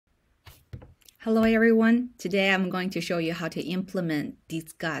Hello everyone, today I'm going to show you how to implement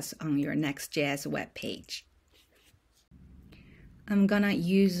Disqus on your Next.js web page. I'm gonna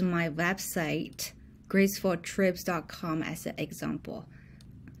use my website gracefultrips.com as an example.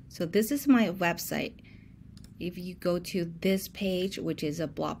 So this is my website. If you go to this page, which is a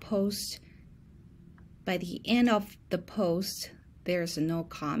blog post, by the end of the post there's no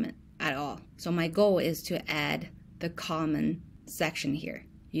comment at all. So my goal is to add the comment section here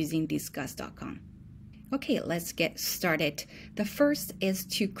using disqus.com. Okay, let's get started. The first is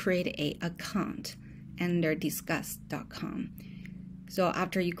to create an account under disqus.com. So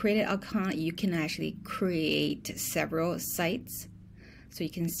after you create an account, you can actually create several sites. So you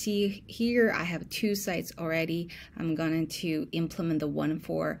can see here I have 2 sites already. I'm going to implement the one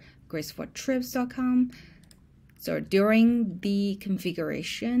for gracefultrips.com. So during the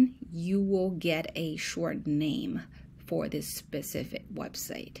configuration, you will get a short name for this specific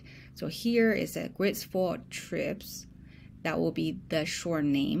website. So here is a Graceful Trips. That will be the short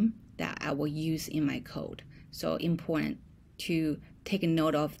name that I will use in my code. So important to take a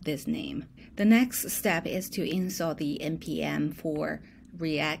note of this name. The next step is to install the npm for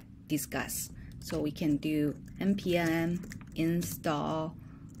React Disqus. So we can do npm install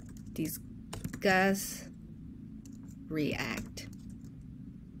Disqus React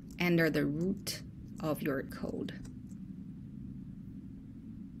under the root of your code.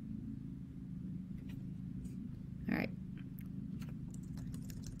 All right,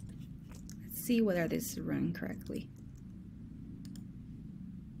 let's see whether this is run correctly.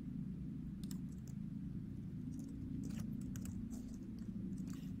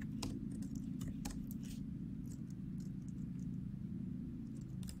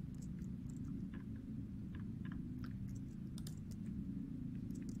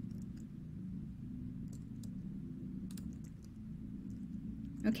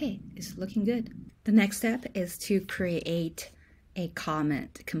 Okay, it's looking good. The next step is to create a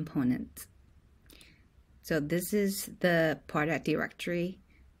comment component. So this is the product directory.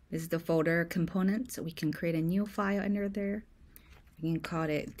 This is the folder component. So we can create a new file under there. We can call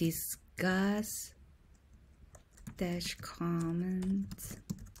it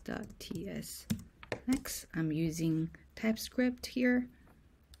disqus-comments.ts. Next, I'm using TypeScript here.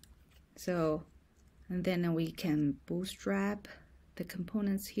 So, and then we can bootstrap the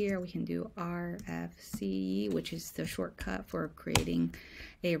components here. We can do RFC, which is the shortcut for creating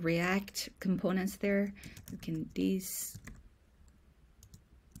a React components there. We can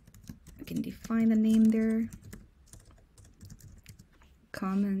define the name there.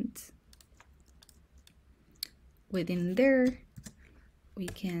 Comment. Within there, we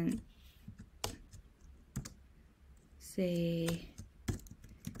can say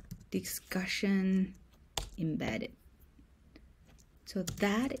discussion embedded. So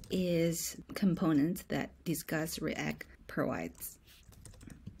that is components that Disqus React provides.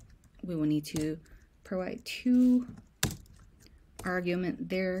 We will need to provide 2 arguments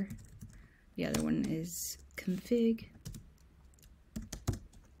there. The other one is config.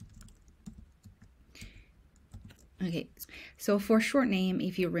 Okay, so for short name,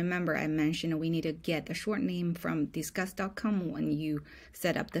 if you remember, I mentioned we need to get the short name from disqus.com when you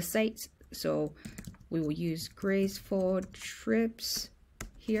set up the site. So we will use Graceful Trips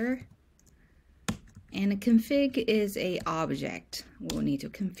here. And a config is a object we'll need to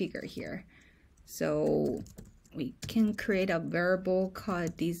configure here. So we can create a variable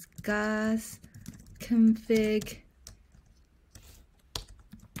called disqus config.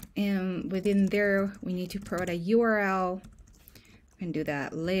 And within there, we need to provide a URL. We can do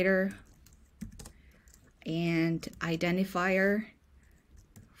that later. And identifier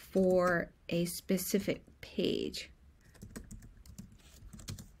for a specific page.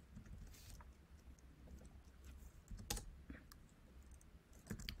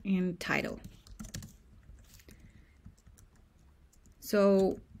 And title.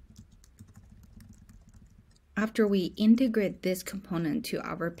 So after we integrate this component to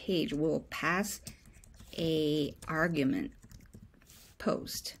our page, we'll pass a argument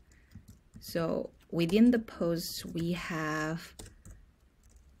post. So within the post, we have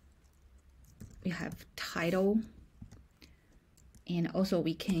title, and also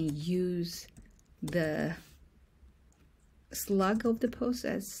we can use the slug of the post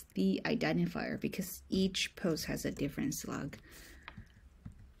as the identifier because each post has a different slug.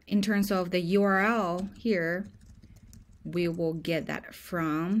 In terms of the URL here, we will get that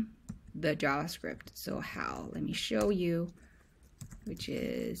from the JavaScript. So how? Let me show you, which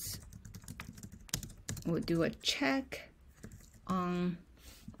is we'll do a check on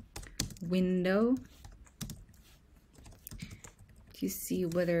window to see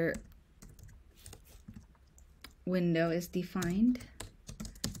whether window is defined,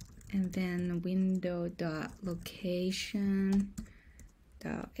 and then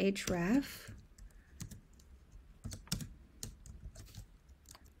window.location.href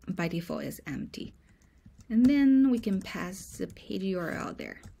by default is empty. And then we can pass the page URL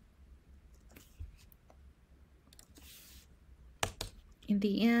there. In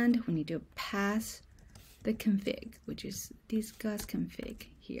the end, we need to pass the config, which is Disqus config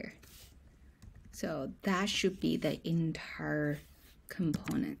here. So that should be the entire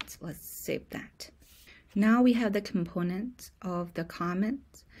component. Let's save that. Now we have the components of the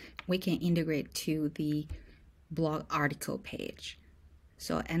comments. We can integrate to the blog article page.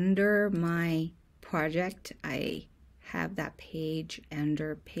 So under my project, I have that page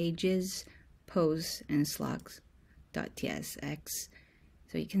under pages, posts, and slugs.tsx.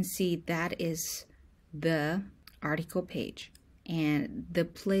 So you can see that is the article page. And the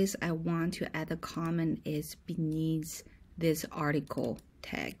place I want to add the comment is beneath this article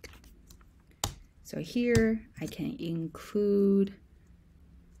tag. So here I can include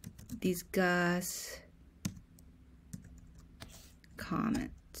Disqus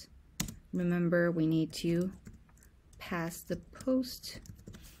comment. Remember, we need to pass the post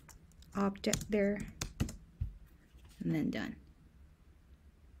object there, and then done.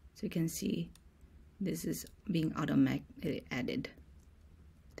 So you can see this is being automatically added,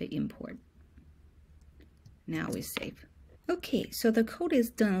 the import. Now we save. Okay, so the code is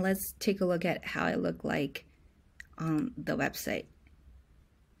done. Let's take a look at how it looked like on the website.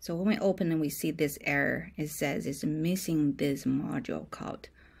 So when we open and we see this error, it says it's missing this module called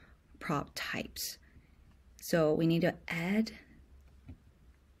prop types. So we need to add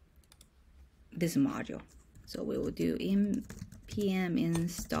this module. So we will do npm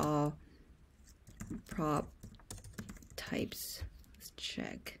install prop types. Let's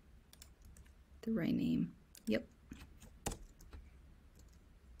check the right name. Yep.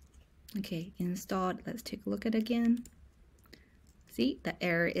 Okay, installed. Let's take a look at it again. See, the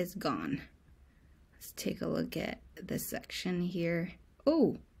error is gone. Let's take a look at the section here.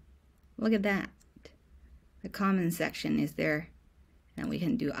 Oh, look at that. The comment section is there, and we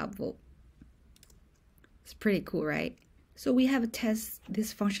can do upvote. It's pretty cool, right? So we have tested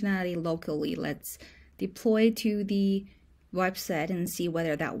this functionality locally. Let's deploy to the website and see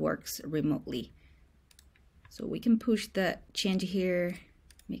whether that works remotely. So we can push the change here,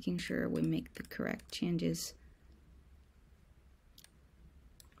 making sure we make the correct changes.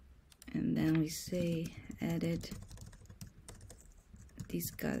 And then we say edit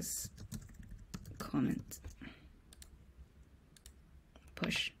Disqus comment,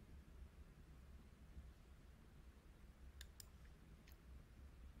 push.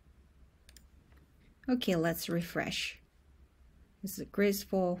 Okay, let's refresh. This is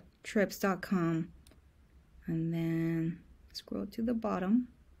gracefultrips.com, and then scroll to the bottom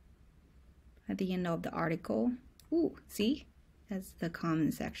at the end of the article. Ooh, see? That's the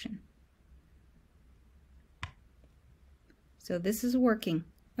comment section. So this is working.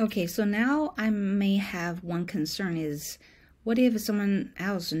 Okay, so now I may have one concern is, what if someone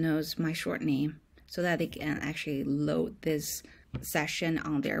else knows my short name so that they can actually load this session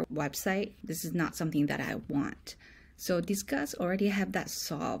on their website? This is not something that I want. So Disqus already have that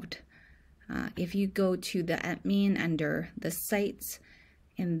solved. If you go to the admin under the sites,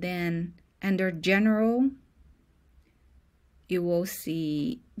 and then under general, you will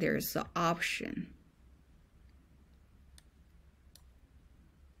see there's an option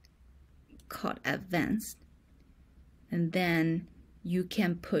called advanced, and then you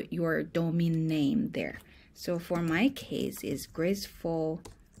can put your domain name there. So for my case is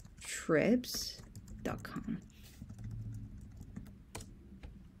gracefultrips.com.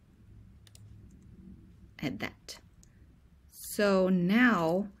 Add that. So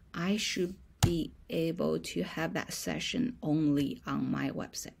now I should be able to have that session only on my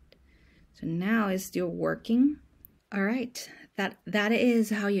website. So now it's still working. All right, that is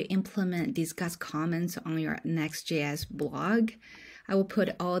how you implement Disqus comments on your Next.js blog. I will put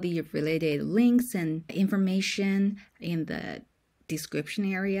all the related links and information in the description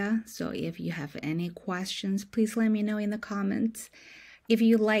area. So if you have any questions, please let me know in the comments. If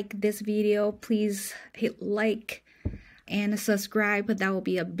you like this video, please hit like and subscribe. That will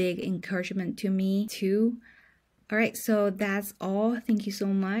be a big encouragement to me too. All right, so that's all. Thank you so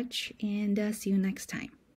much, and see you next time.